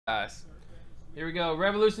Guys, here we go.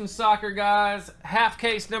 Revolution Soccer, guys. Half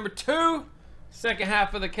case number 2. Second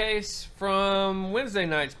half of the case from Wednesday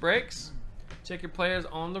night's breaks. Check your players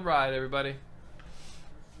on the right, everybody.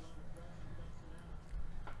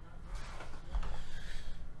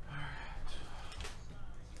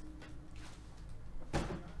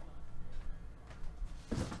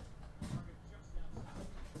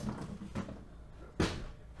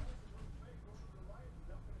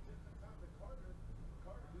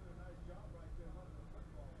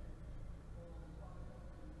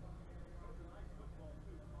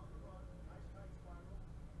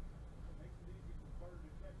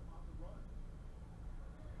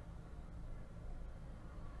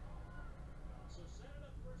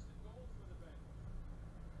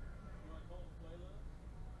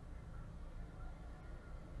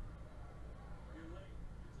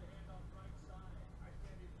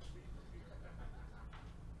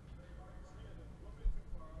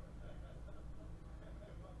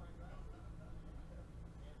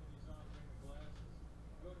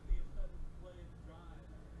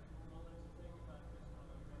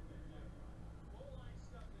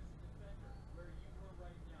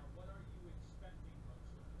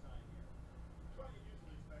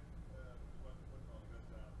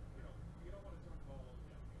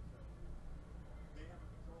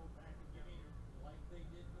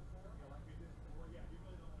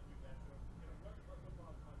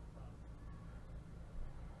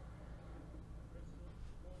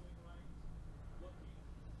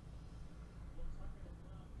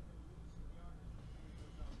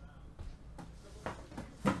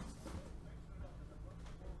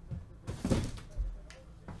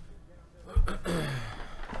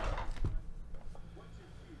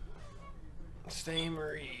 Same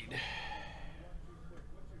read.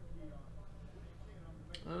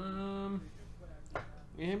 You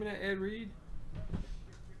hand me that Ed Reed?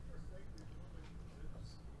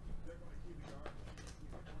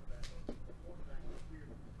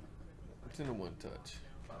 It's in a one touch.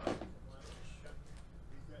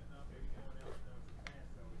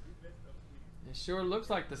 It sure looks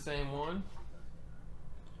like the same one.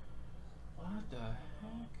 What the heck?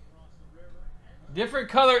 Different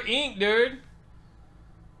color ink, dude.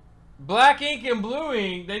 Black ink and blue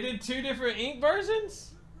ink. They did 2 different ink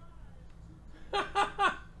versions?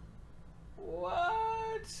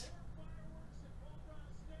 What?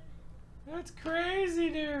 That's crazy,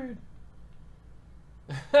 dude.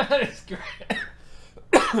 That is great.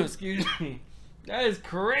 Excuse me. That is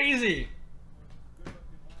crazy.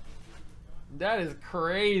 That is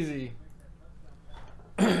crazy.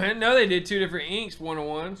 I didn't know they did 2 different inks,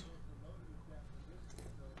 one-on-ones.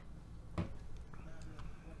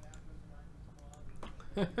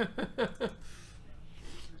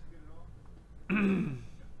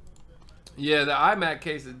 Yeah, the iMac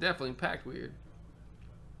case is definitely packed weird.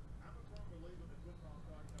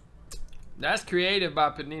 That's creative by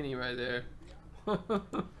Panini right there.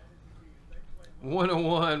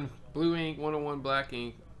 101 blue ink, 101 black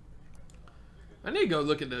ink. I need to go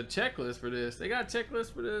look at the checklist for this. They got a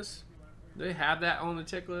checklist for this? Do they have that on the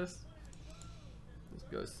checklist? Let's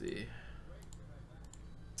go see.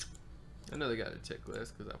 I know they got a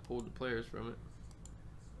checklist because I pulled the players from it.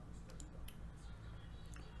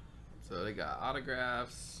 So they got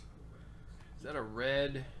autographs. Is that a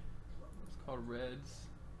red? It's called Reds.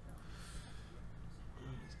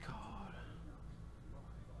 It's called.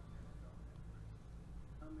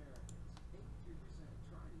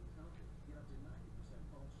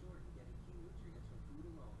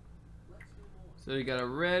 So you got a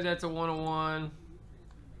red, that's a 101.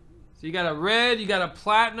 So you got a red, you got a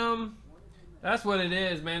platinum. That's what it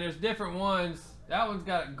is, man. There's different ones. That one's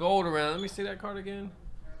got gold around. Let me see that card again.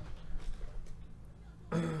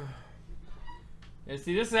 Yeah,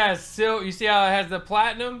 see, this has silk. You see how it has the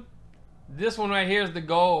platinum? This one right here is the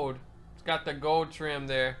gold. It's got the gold trim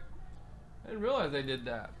there. I didn't realize they did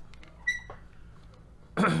that.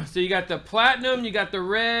 So you got the platinum, you got the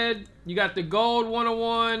red, you got the gold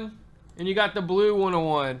 101, and you got the blue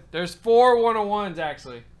 101. There's 4 101s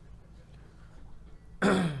actually.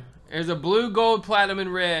 There's a blue, gold, platinum,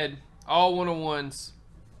 and red. All 101s.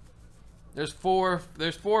 There's 4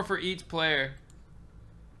 for each player.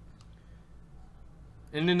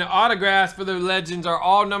 And then the autographs for the legends are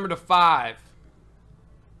all numbered to 5.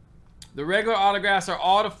 The regular autographs are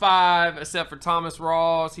all to 5 except for Thomas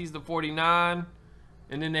Rawls. He's the 49.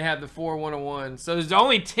 And then they have the 4 101s. So there's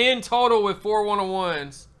only 10 total with 4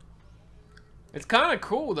 101s. It's kind of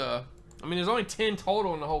cool though. I mean, there's only 10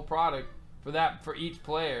 total in the whole product for each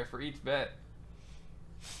player, for each bet.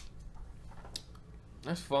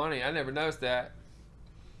 That's funny. I never noticed that.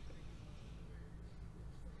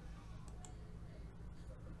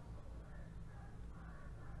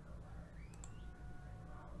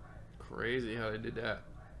 Crazy how they did that.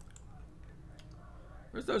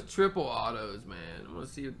 Where's those triple autos, man? I want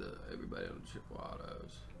to see everybody on the triple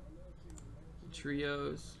autos. The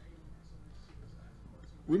trios.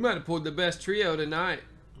 We might have pulled the best trio tonight.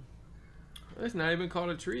 It's not even called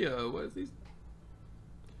a trio. What is these?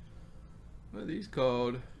 What are these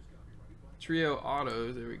called? Trio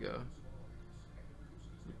autos. There we go.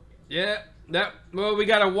 Yeah. Well, we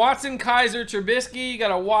got a Watson, Kaiser, Trubisky. You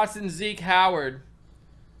got a Watson, Zeke, Howard.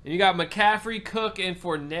 And you got McCaffrey, Cook, and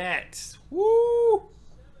Fournette. Woo!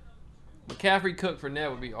 McCaffrey, Cook, Fournette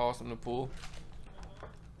would be awesome to pull.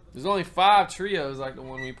 There's only 5 trios like the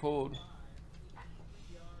one we pulled.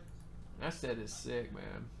 That set is sick,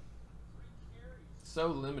 man. So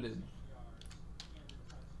limited.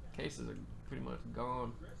 Cases are pretty much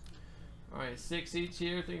gone. All right, 6 each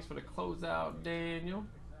here. Thanks for the closeout, Daniel.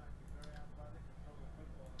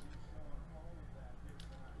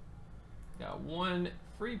 Got 1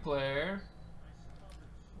 free player.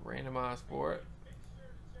 Randomized for it.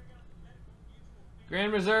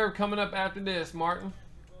 Grand Reserve coming up after this, Martin.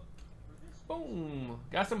 Boom.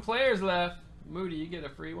 Got some players left. Moody, you get a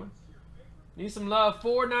free one. Need some love.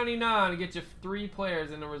 $4.99 to get you 3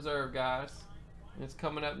 players in the reserve, guys. And it's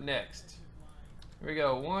coming up next. Here we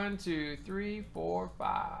go. 1, 2, 3, 4,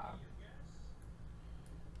 5.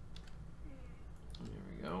 Here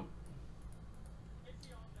we go.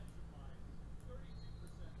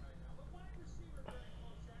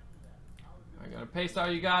 I gotta paste all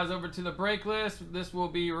you guys over to the break list. This will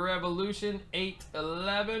be Revolution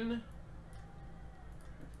 811.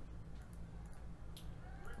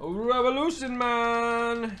 Oh, Revolution,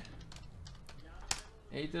 man.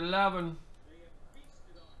 811.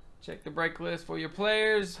 Check the break list for your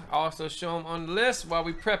players. Also show them on the list while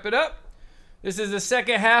we prep it up. This is the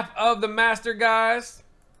second half of the Master, guys.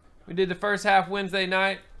 We did the first half Wednesday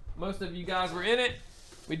night. Most of you guys were in it.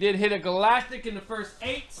 We did hit a Galactic in the first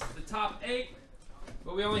 8, the top 8.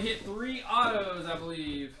 But we only hit 3 autos, I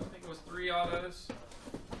believe. I think it was 3 autos.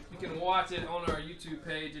 You can watch it on our YouTube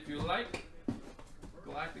page if you like.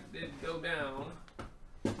 Galactic did go down.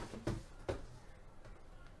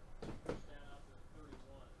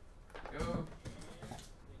 Go.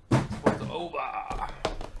 It's over.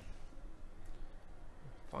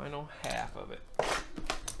 Final half of it.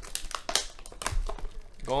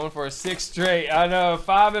 Going for a 6th straight. I know,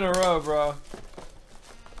 5 in a row, bro.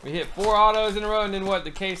 We hit 4 autos in a row, and then what?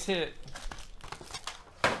 The case hit.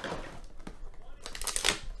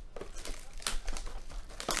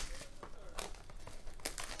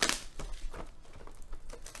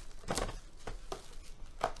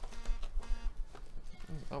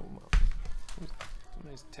 Oh,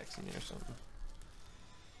 somebody's texting me or something.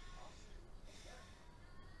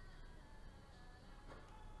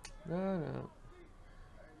 No.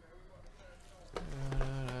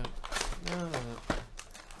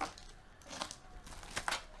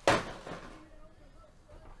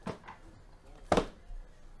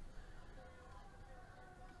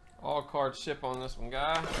 All cards ship on this one,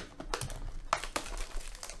 guy.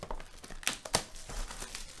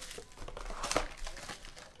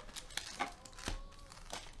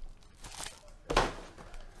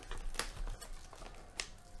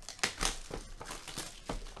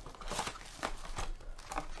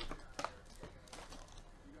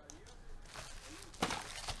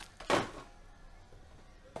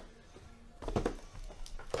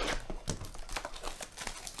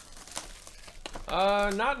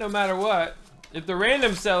 Not no matter what. If the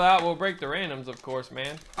randoms sell out, we'll break the randoms, of course,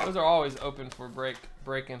 man. Those are always open for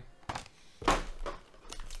breaking.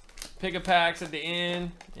 Pick-a-packs at the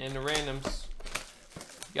end and the randoms.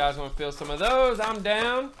 You guys want to fill some of those? I'm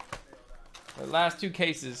down. The last 2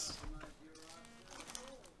 cases.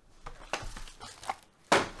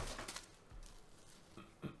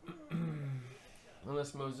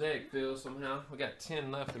 Unless Mosaic fills somehow. We got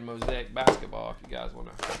 10 left in Mosaic basketball if you guys want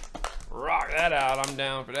to rock that out. I'm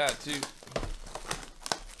down for that too.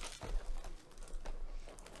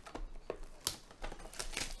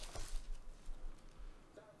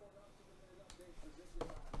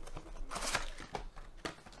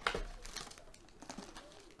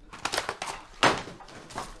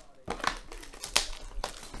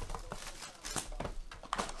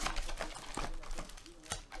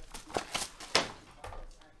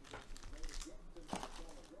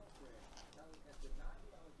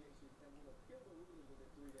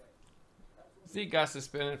 Zeke got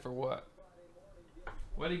suspended for what?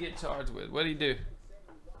 What did he get charged with? What did he do?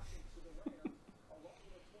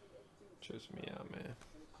 Trips me out, man.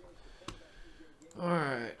 All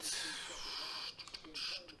right.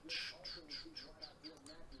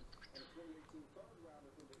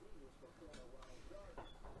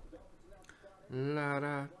 La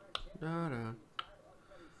da da da.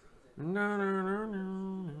 No, no, no,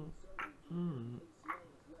 no, no.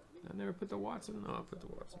 I never put the Watson. No, I put the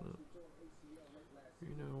Watson up.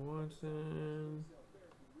 You know, Watson.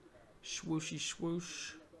 Swooshy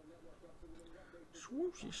swoosh.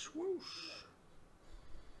 Swooshy swoosh.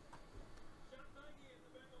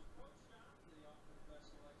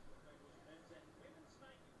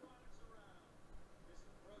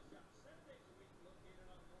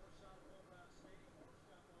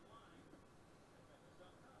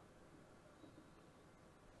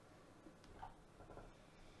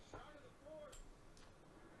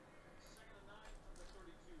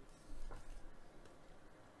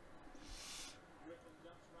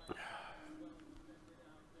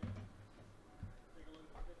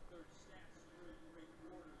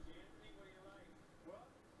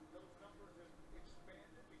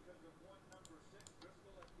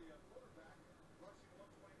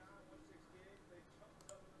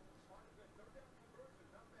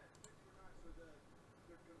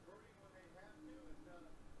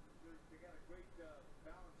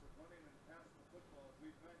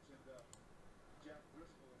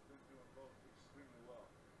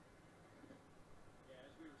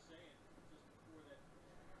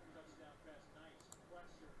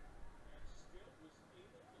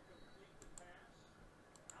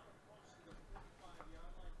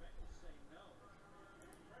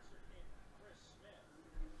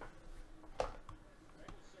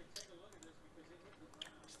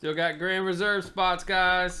 Still got grand reserve spots,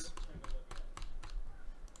 guys.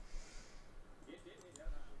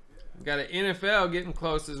 Got an NFL getting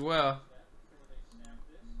close as well.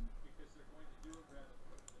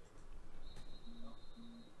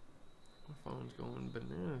 My phone's going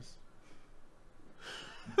bananas.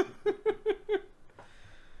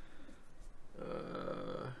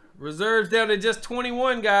 Reserves down to just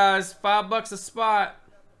 21, guys. $5 a spot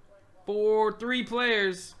for 3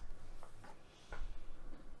 players.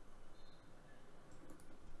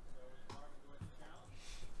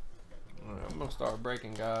 Alright, I'm gonna start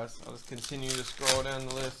breaking, guys. I'll just continue to scroll down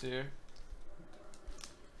the list here.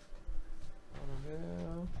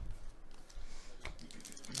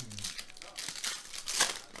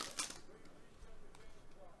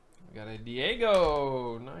 We got a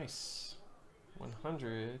Diego. Nice.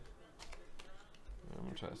 100. I'm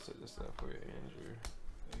gonna try to set this up for you, Andrew.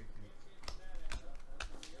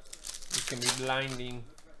 This can be blinding.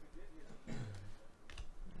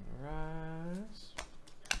 Rise.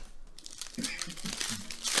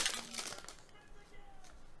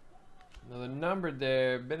 Another number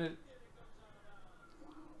there. Bennett.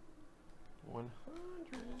 100.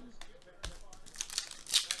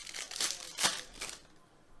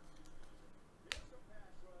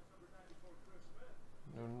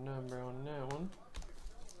 No number on that one.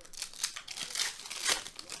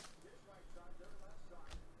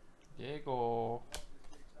 Diego.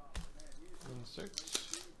 6.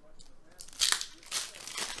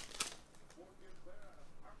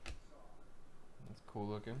 That's cool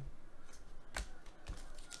looking.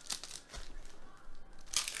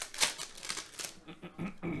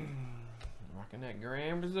 Rocking that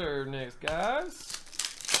Grand Reserve next, guys.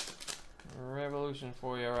 Revolution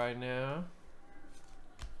for you right now.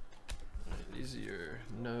 These are your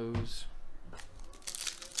nose.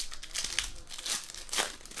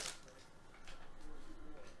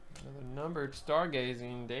 Another numbered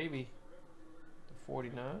stargazing Davy. The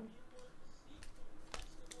 49.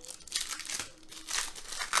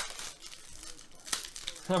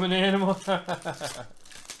 I'm an animal. He's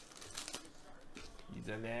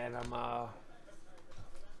an animal.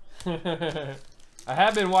 I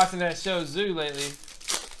have been watching that show Zoo lately.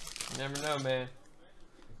 You never know, man.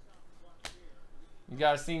 You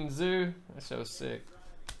guys seen Zoo? That show's sick.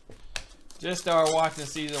 Just started watching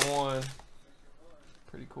season 1.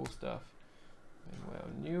 Pretty cool stuff. And well,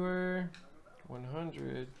 newer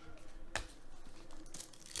 100.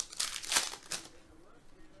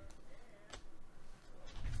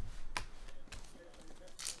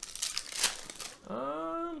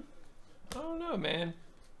 I don't know, man.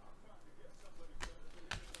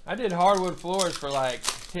 I did hardwood floors for like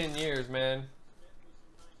 10 years, man.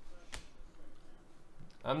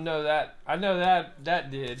 I know that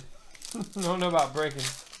did. I don't know about breaking.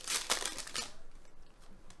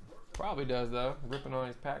 Probably does though. Ripping on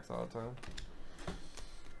these packs all the time.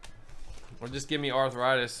 Or just give me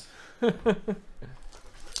arthritis.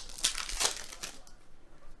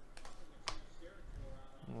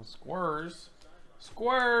 Squares.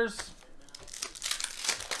 Squares.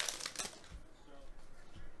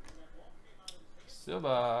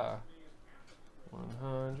 Silva.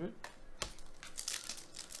 100.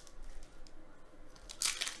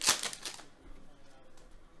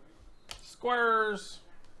 Squares.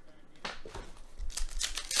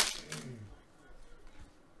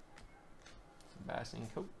 Sebastian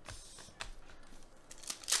Coates.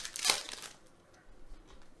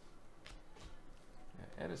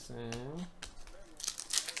 Edison.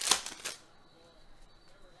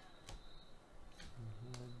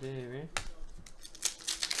 Baby.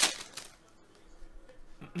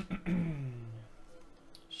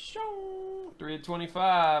 Show 3 of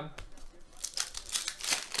 25.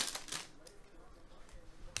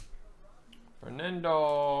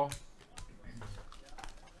 Fernando.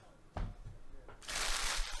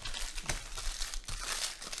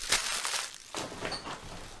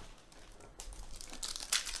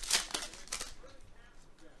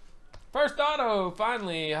 First auto,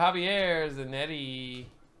 finally, Javier Zanetti.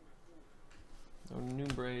 No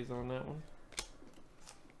Numbres on that one.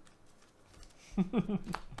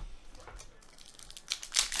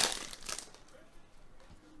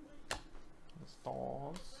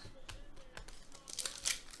 Stars.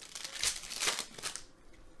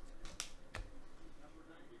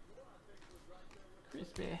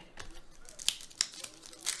 Crispy.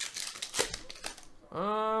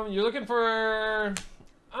 You're looking for,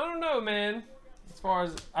 I don't know, man. As far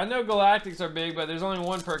as I know, Galactics are big, but there's only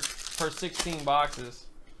one per 16 boxes.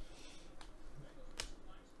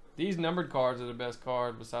 These numbered cards are the best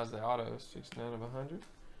card besides the autos. 69 of 100.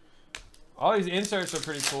 All these inserts are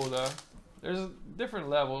pretty cool though. There's different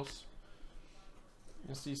levels.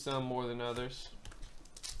 You'll see some more than others.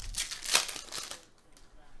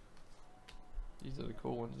 These are the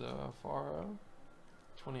cool ones though. Alfaro,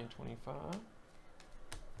 20 and 25.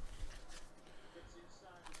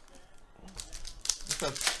 It's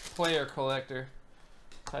a player collector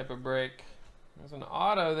type of break. There's an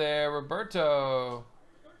auto there, Roberto.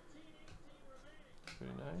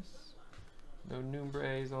 Pretty nice. No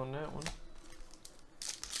Numbres on that one.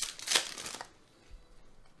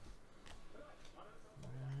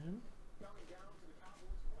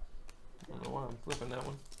 I don't know why I'm flipping that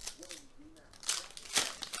one.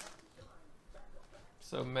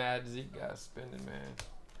 So mad Zeke got spending, man.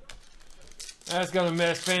 That's gonna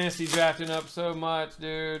mess fantasy drafting up so much,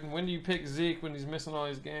 dude. When do you pick Zeke when he's missing all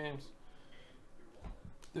these games?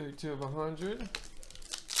 32 of 100.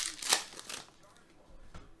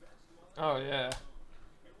 Oh yeah.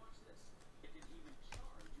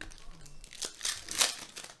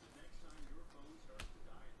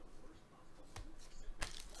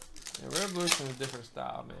 Yeah, Revolution is a different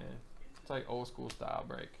style, man. It's like old school style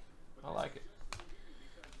break. I like it.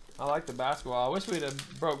 I like the basketball. I wish we'd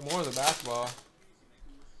have broke more of the basketball.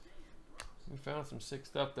 We found some sick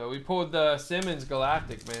stuff though. We pulled the Simmons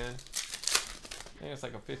Galactic, man. I think it's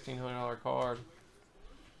like a $1,500 card.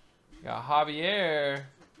 Got Javier.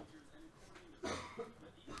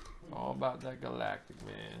 All about that Galactic,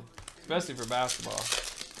 man. Especially for basketball.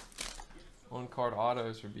 One card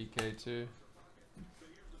autos for BK too.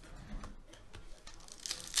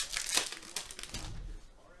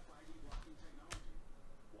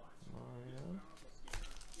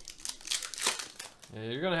 Yeah,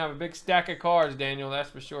 you're gonna have a big stack of cards, Daniel. That's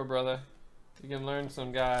for sure, brother. You can learn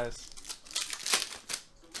some guys.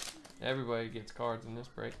 Everybody gets cards in this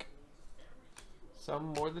break.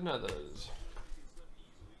 Some more than others.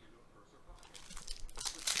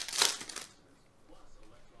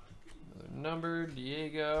 Another number,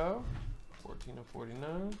 Diego. 14 of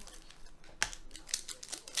 49.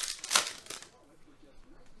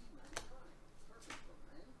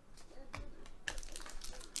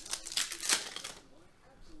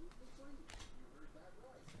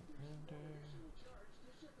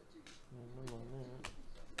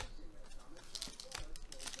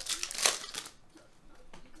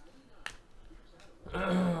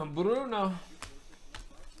 Bruno.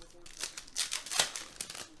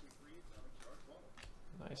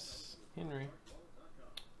 Nice. Henry.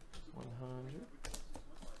 100.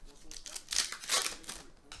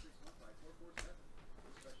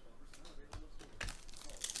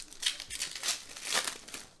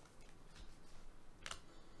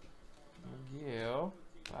 Miguel.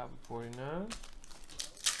 5 of 49.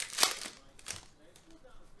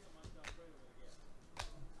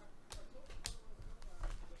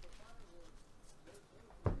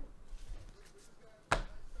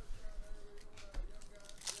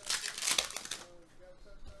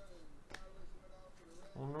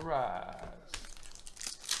 On the rise.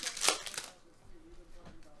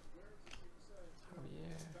 Oh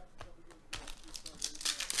yeah.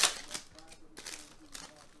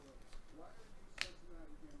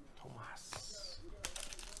 Thomas.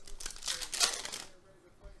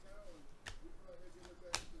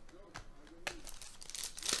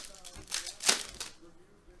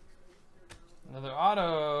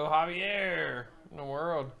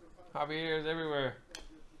 Javier's everywhere.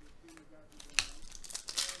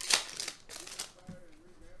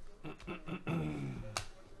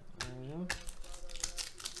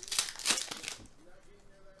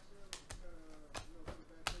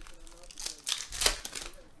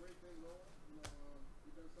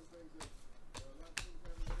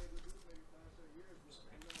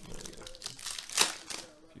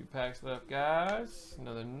 Few packs left, guys.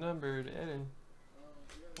 Another numbered Eden.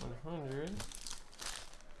 100.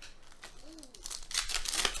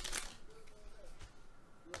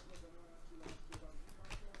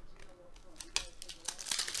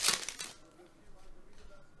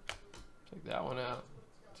 Take that one out.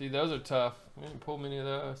 See, those are tough. We didn't pull many of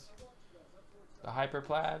those. The hyper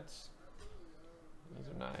plaids. Those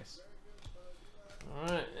are nice.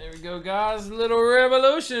 Alright, there we go, guys. Little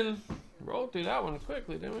revolution. Rolled through that one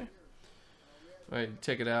quickly, didn't we? Alright,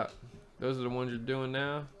 check it out. Those are the ones you're doing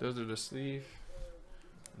now. Those are the sleeve.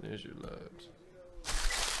 And there's your loads.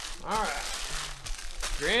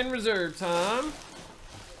 Alright. Grand reserve time.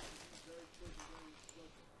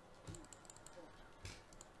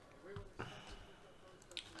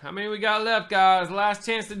 How many we got left, guys? Last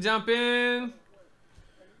chance to jump in.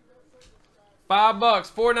 $5,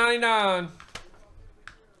 $4.99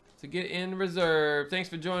 to get in reserve. Thanks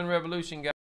for joining Revolution, guys.